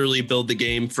you literally build the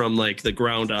game from like the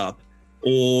ground up,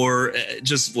 or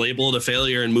just label it a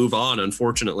failure and move on,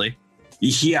 unfortunately.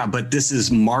 Yeah, but this is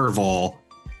Marvel.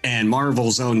 And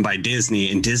Marvel's owned by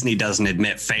Disney, and Disney doesn't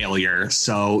admit failure.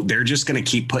 So they're just going to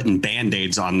keep putting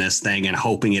Band-Aids on this thing and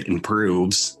hoping it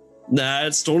improves.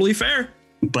 That's totally fair.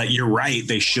 But you're right.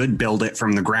 They should build it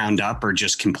from the ground up or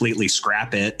just completely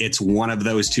scrap it. It's one of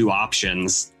those two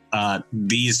options.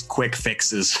 These quick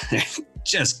fixes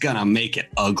just going to make it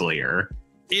uglier.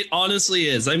 It honestly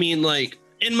is. I mean, like,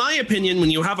 in my opinion, when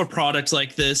you have a product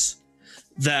like this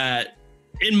that,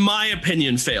 in my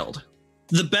opinion, failed,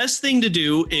 the best thing to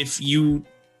do if you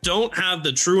don't have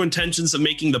the true intentions of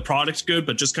making the product good,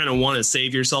 but just kind of want to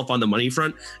save yourself on the money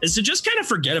front, is to just kind of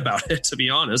forget about it, to be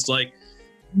honest. Like,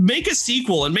 make a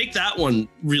sequel and make that one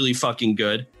really fucking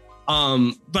good.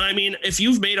 But I mean, if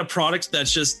you've made a product that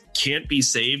just can't be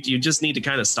saved, you just need to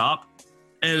kind of stop.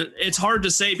 And it's hard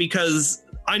to say because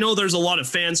I know there's a lot of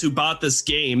fans who bought this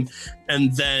game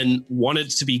and then wanted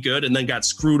it to be good and then got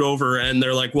screwed over. And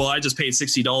they're like, well, I just paid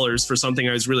 $60 for something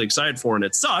I was really excited for and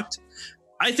it sucked.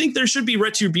 I think there should be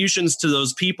retributions to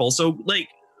those people. So like,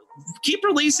 keep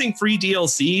releasing free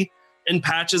DLC and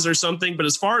patches or something. But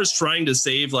as far as trying to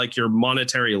save like your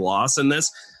monetary loss in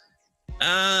this,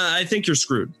 I think you're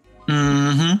screwed.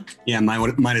 Mm-hmm. Yeah,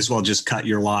 might as well just cut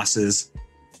your losses.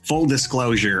 Full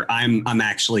disclosure, I'm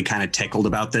actually kind of tickled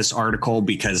about this article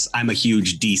because I'm a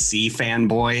huge DC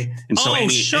fanboy, and so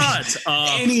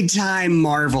anytime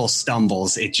Marvel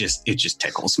stumbles, it just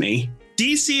tickles me.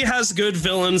 DC has good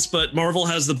villains, but Marvel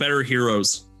has the better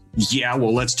heroes. Yeah,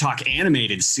 well, let's talk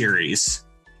animated series.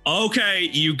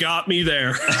 Okay, you got me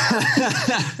there.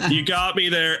 You got me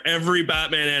there. Every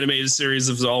Batman animated series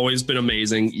has always been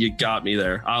amazing. You got me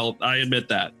there. I admit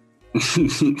that.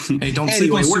 Hey, don't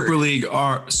sleep on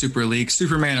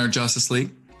Superman or Justice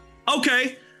League.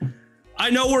 Okay. I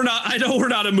know we're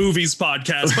not a movies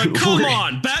podcast, but come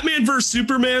on, Batman versus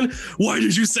Superman. Why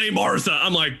did you say Martha?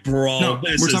 I'm like, bro, no,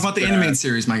 we're talking about the animated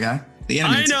series, my guy.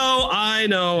 I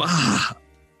know.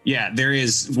 Yeah, there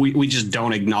is. We just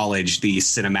don't acknowledge the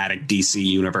cinematic DC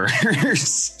universe.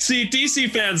 See, DC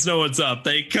fans know what's up.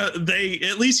 They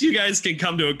at least you guys can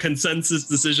come to a consensus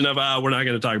decision of we're not going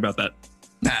to talk about that.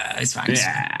 Nah, it's fine.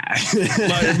 Yeah.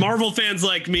 But Marvel fans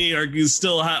like me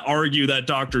still argue that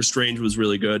Doctor Strange was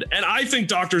really good. And I think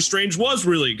Doctor Strange was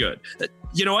really good.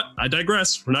 You know what? I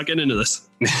digress. We're not getting into this.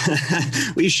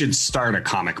 We should start a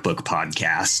comic book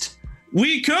podcast.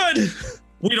 We could.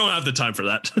 We don't have the time for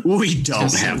that. We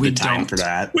don't have the time for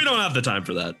that. We don't have the time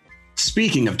for that.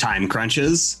 Speaking of time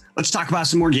crunches, let's talk about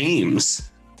some more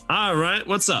games. All right.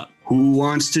 What's up? Who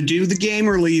wants to do the game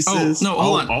releases? Oh, no,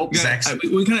 hold on. Oh, Zach.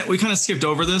 We kind of skipped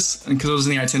over this because it was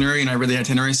in the itinerary and I read the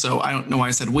itinerary. So I don't know why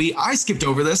I said I skipped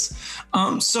over this.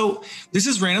 So this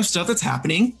is random stuff that's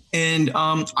happening. And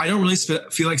I don't really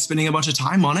feel like spending a bunch of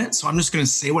time on it. So I'm just going to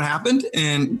say what happened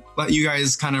and let you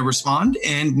guys kind of respond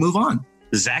and move on.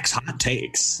 Zach's hot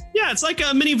takes. Yeah, it's like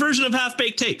a mini version of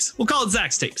Half-Baked Takes. We'll call it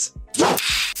Zach's Takes.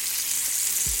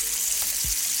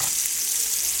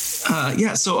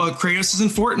 So Kratos is in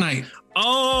Fortnite.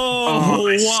 Oh,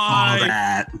 I why? saw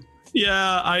that.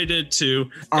 Yeah, I did too.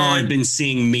 I've been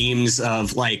seeing memes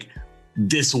of like,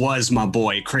 this was my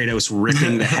boy Kratos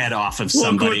ripping the head off of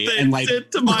somebody, and like,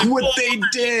 look what they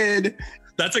did.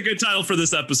 That's a good title for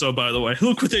this episode, by the way.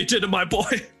 Look what they did to my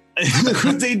boy. Look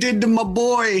what they did to my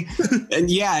boy. And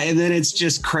then it's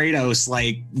just Kratos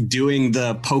like doing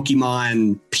the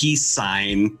Pokemon peace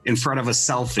sign in front of a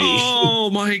selfie. Oh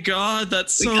my God,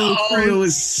 that's so it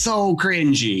was so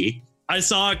cringy. I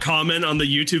saw a comment on the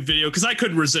YouTube video because I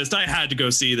couldn't resist. I had to go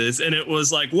see this. And it was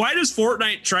like, why does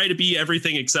Fortnite try to be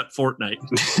everything except Fortnite?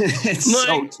 It's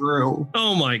so true.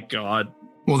 Oh my God.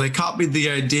 Well, they copied the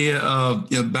idea of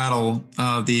the battle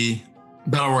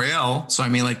royale. So I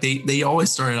mean, like they always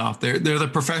started off. They're the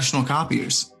professional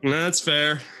copiers. That's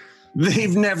fair.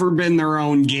 They've never been their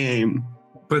own game.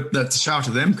 But that's a shout out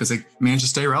to them because they managed to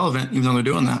stay relevant even though they're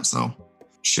doing that. So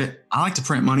shit, I like to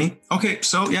print money. Okay,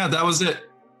 so yeah, that was it.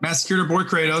 Mass Security Board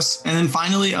Kratos. And then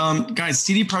finally, guys,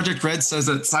 CD Projekt Red says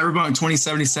that Cyberpunk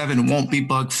 2077 won't be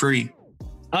bug free.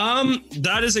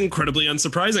 That is incredibly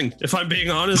unsurprising, if I'm being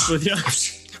honest with you.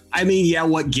 I mean, yeah,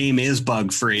 what game is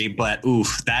bug free? But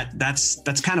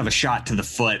that's kind of a shot to the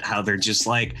foot. How they're just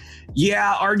like,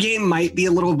 yeah, our game might be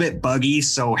a little bit buggy,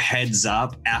 so heads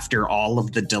up after all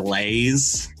of the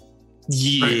delays.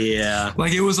 Yeah, right.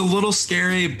 Like it was a little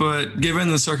scary, but given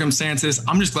the circumstances,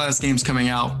 I'm just glad this game's coming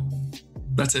out.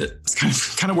 That's it. It's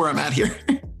kind of where I'm at here.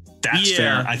 That's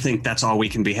fair. I think that's all we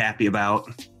can be happy about.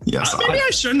 Yes. Maybe I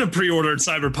shouldn't have pre-ordered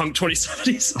Cyberpunk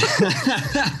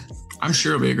 2077. I'm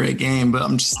sure it'll be a great game, but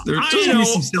there's gonna be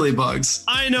some silly bugs.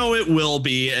 I know it will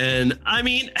be, and I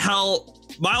mean, hell,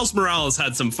 Miles Morales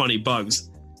had some funny bugs.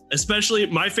 Especially,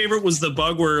 my favorite was the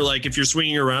bug where, like, if you're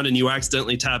swinging around and you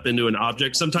accidentally tap into an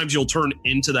object, sometimes you'll turn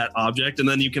into that object, and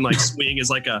then you can like swing as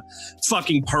like a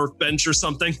fucking park bench or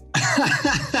something.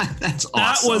 That's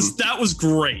awesome. That was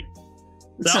great.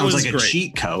 That sounds like a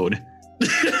cheat code.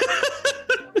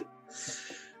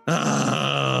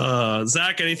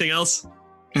 Zach, anything else?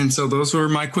 And so those were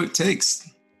my quick takes.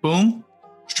 Boom,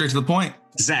 straight to the point.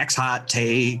 Zach's hot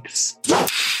takes.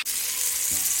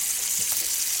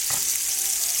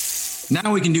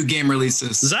 Now we can do game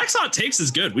releases. Zach's hot takes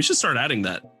is good. We should start adding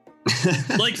that.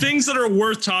 Like things that are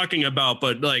worth talking about,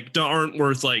 but like aren't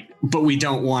worth like. But we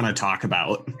don't want to talk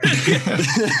about.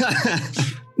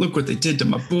 Look what they did to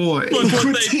my boy. Look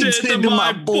what they did to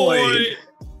my boy.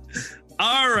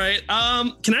 All right.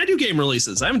 Can I do game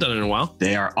releases? I haven't done it in a while.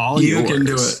 They are all yours. You can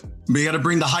do it. But you got to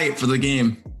bring the hype for the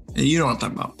game. And you know what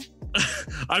I'm talking about.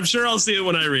 I'm sure I'll see it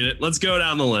when I read it. Let's go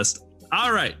down the list.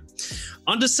 All right.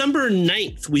 On December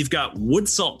 9th, we've got Wood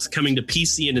Salt coming to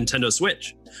PC and Nintendo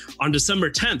Switch. On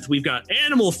December 10th, we've got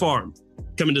Animal Farm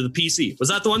coming to the PC. Was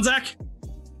that the one, Zach?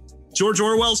 George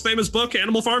Orwell's famous book,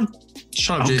 Animal Farm?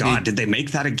 Shut up, JD. God, did they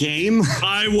make that a game?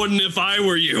 I wouldn't if I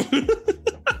were you.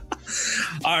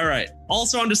 All right.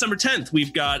 Also on December 10th,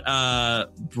 we've got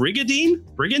Brigandine?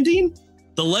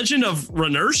 The Legend of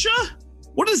Renertia?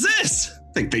 What is this?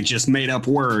 I think they just made up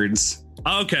words.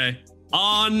 Okay.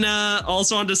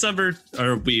 Also on December,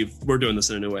 or we're doing this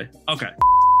in a new way. Okay.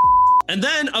 And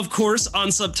then, of course,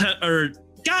 on September,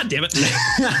 God damn it.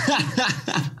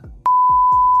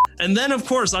 And then, of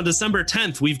course, on December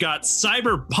 10th, we've got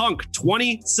Cyberpunk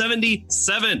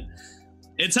 2077.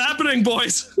 It's happening,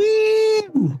 boys.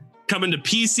 Woo! Coming to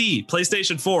PC,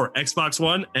 PlayStation 4, Xbox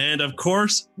One, and of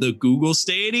course, the Google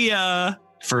Stadia.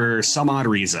 For some odd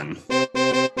reason.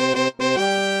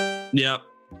 Yep.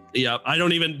 I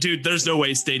don't even, dude, there's no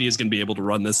way Stadia is going to be able to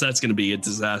run this. That's going to be a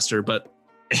disaster, but.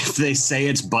 If they say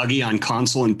it's buggy on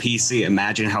console and PC,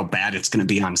 imagine how bad it's going to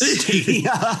be on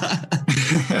Stadia.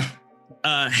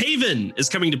 Haven is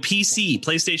coming to PC,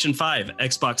 PlayStation 5,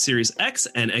 Xbox Series X,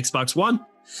 and Xbox One.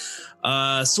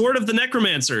 Sword of the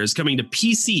Necromancer is coming to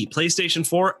PC, PlayStation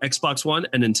 4, Xbox One,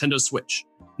 and Nintendo Switch.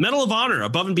 Medal of Honor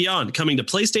Above and Beyond coming to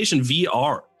PlayStation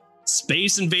VR.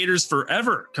 Space Invaders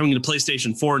Forever coming to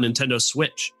PlayStation 4 and Nintendo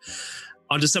Switch.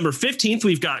 On December 15th,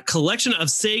 we've got Collection of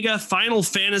Sega Final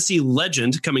Fantasy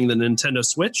Legend coming to the Nintendo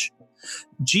Switch.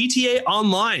 GTA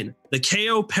Online, the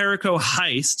KO Perico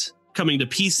Heist coming to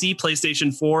PC,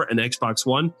 PlayStation 4, and Xbox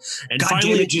One. And God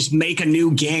finally, damn it, just make a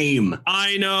new game.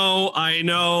 I know.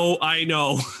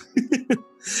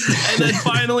 And then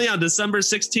finally, on December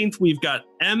 16th, we've got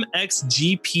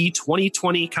MXGP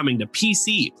 2020 coming to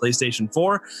PC, PlayStation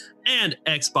 4, and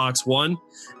Xbox One.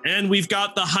 And we've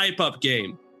got the Hype Up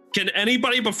game. Can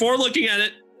anybody, before looking at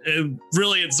it,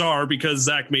 really it's Czar because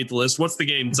Zach made the list. What's the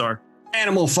game, Czar?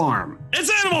 Animal Farm. It's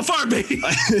Animal Farm, baby!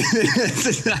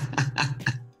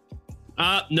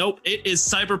 Nope, it is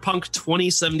Cyberpunk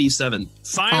 2077.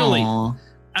 Finally,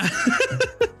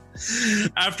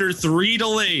 after 3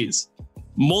 delays,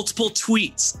 multiple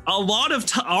tweets, a lot of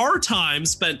our time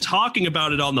spent talking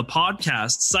about it on the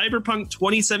podcast, Cyberpunk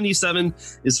 2077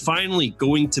 is finally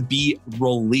going to be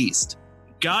released.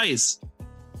 Guys,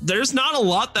 there's not a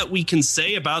lot that we can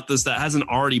say about this that hasn't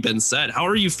already been said. How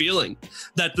are you feeling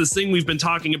that this thing we've been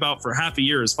talking about for half a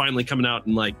year is finally coming out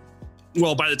and like,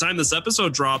 well, by the time this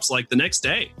episode drops, like the next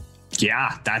day?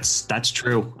 Yeah, that's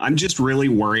true. I'm just really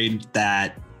worried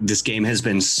that this game has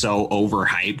been so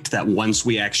overhyped that once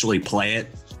we actually play it,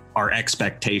 our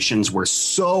expectations were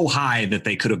so high that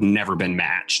they could have never been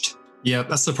matched. Yeah,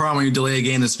 that's the problem when you delay a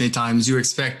game this many times. You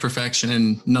expect perfection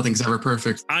and nothing's ever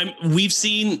perfect. We've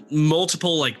seen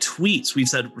multiple like tweets.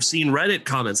 We're seeing Reddit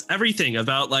comments, everything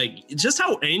about like just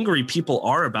how angry people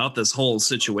are about this whole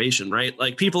situation, right?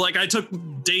 Like people like, I took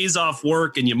days off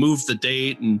work and you moved the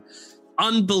date, and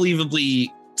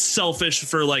unbelievably selfish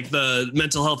for like the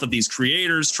mental health of these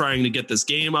creators trying to get this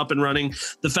game up and running.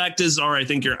 The fact is, I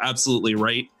think you're absolutely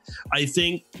right. I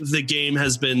think the game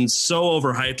has been so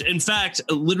overhyped. In fact,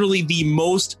 literally the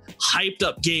most hyped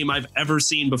up game I've ever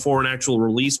seen before an actual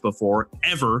release before,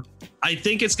 ever. I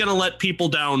think it's going to let people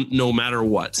down no matter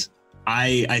what.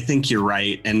 I think you're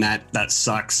right. And that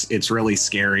sucks. It's really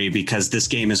scary because this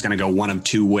game is going to go one of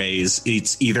two ways.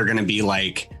 It's either going to be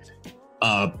like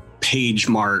a page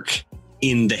mark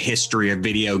in the history of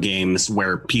video games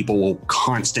where people will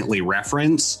constantly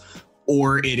reference,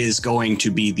 or it is going to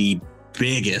be the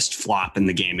biggest flop in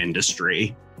the game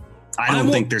industry. I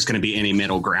don't think there's going to be any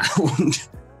middle ground.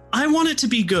 I want it to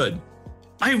be good.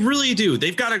 I really do.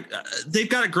 They've got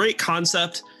a great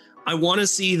concept. I want to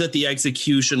see that the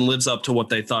execution lives up to what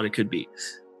they thought it could be.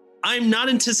 I'm not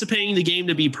anticipating the game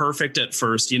to be perfect at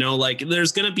first. You know, like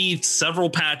there's going to be several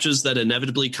patches that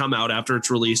inevitably come out after its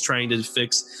release trying to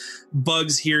fix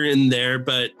bugs here and there,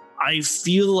 but I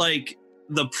feel like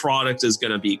the product is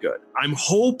going to be good. I'm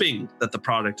hoping that the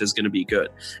product is going to be good.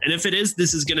 And if it is,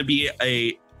 this is going to be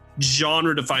a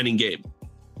genre defining game,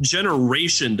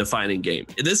 generation defining game.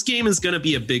 This game is going to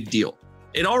be a big deal.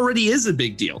 It already is a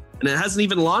big deal and it hasn't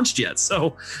even launched yet.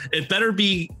 So it better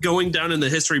be going down in the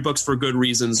history books for good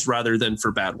reasons rather than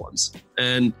for bad ones.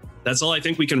 And that's all I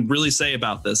think we can really say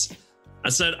about this. I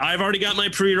said, I've already got my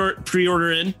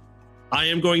pre-order in. I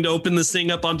am going to open this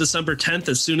thing up on December 10th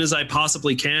as soon as I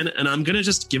possibly can. And I'm going to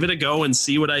just give it a go and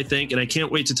see what I think. And I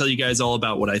can't wait to tell you guys all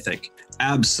about what I think.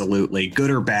 Absolutely.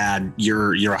 Good or bad,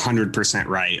 you're 100%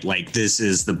 right. Like this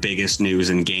is the biggest news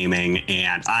in gaming.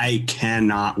 And I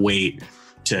cannot wait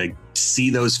to see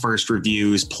those first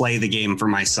reviews, play the game for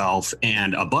myself,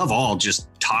 and above all, just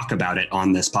talk about it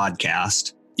on this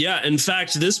podcast. Yeah, in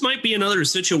fact, this might be another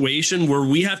situation where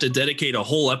we have to dedicate a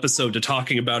whole episode to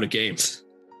talking about a game.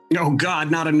 Oh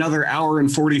God, not another hour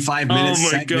and 45 minutes. Oh my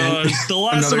segment. God. The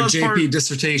Last another of Us JP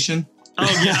dissertation.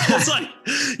 Oh yeah. It's like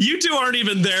you two aren't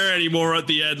even there anymore at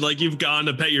the end. Like you've gone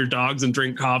to pet your dogs and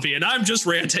drink coffee and I'm just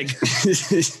ranting.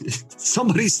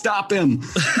 Somebody stop him.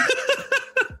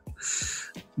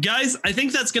 Guys, I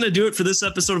think that's going to do it for this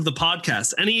episode of the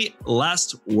podcast. Any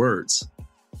last words?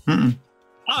 Mm-mm.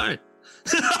 All right.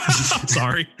 I'm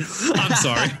sorry.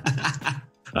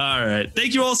 All right.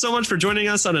 Thank you all so much for joining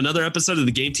us on another episode of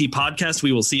the Game Tea podcast.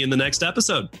 We will see you in the next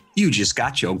episode. You just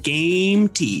got your Game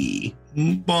Tea.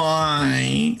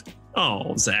 Bye.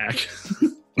 Oh, Zach.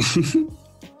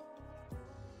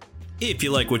 If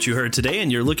you like what you heard today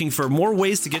and you're looking for more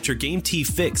ways to get your Game Tea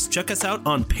fix, check us out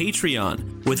on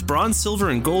Patreon. With bronze,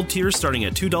 silver, and gold tiers starting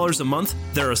at $2 a month,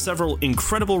 there are several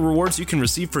incredible rewards you can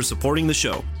receive for supporting the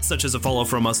show, such as a follow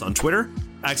from us on Twitter,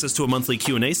 access to a monthly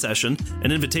Q&A session,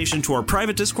 an invitation to our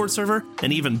private Discord server,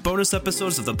 and even bonus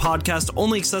episodes of the podcast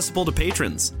only accessible to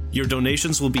patrons. Your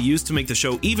donations will be used to make the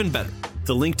show even better.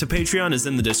 The link to Patreon is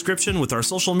in the description with our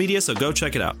social media, so go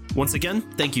check it out. Once again,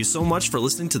 thank you so much for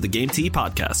listening to the Game Tea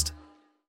podcast.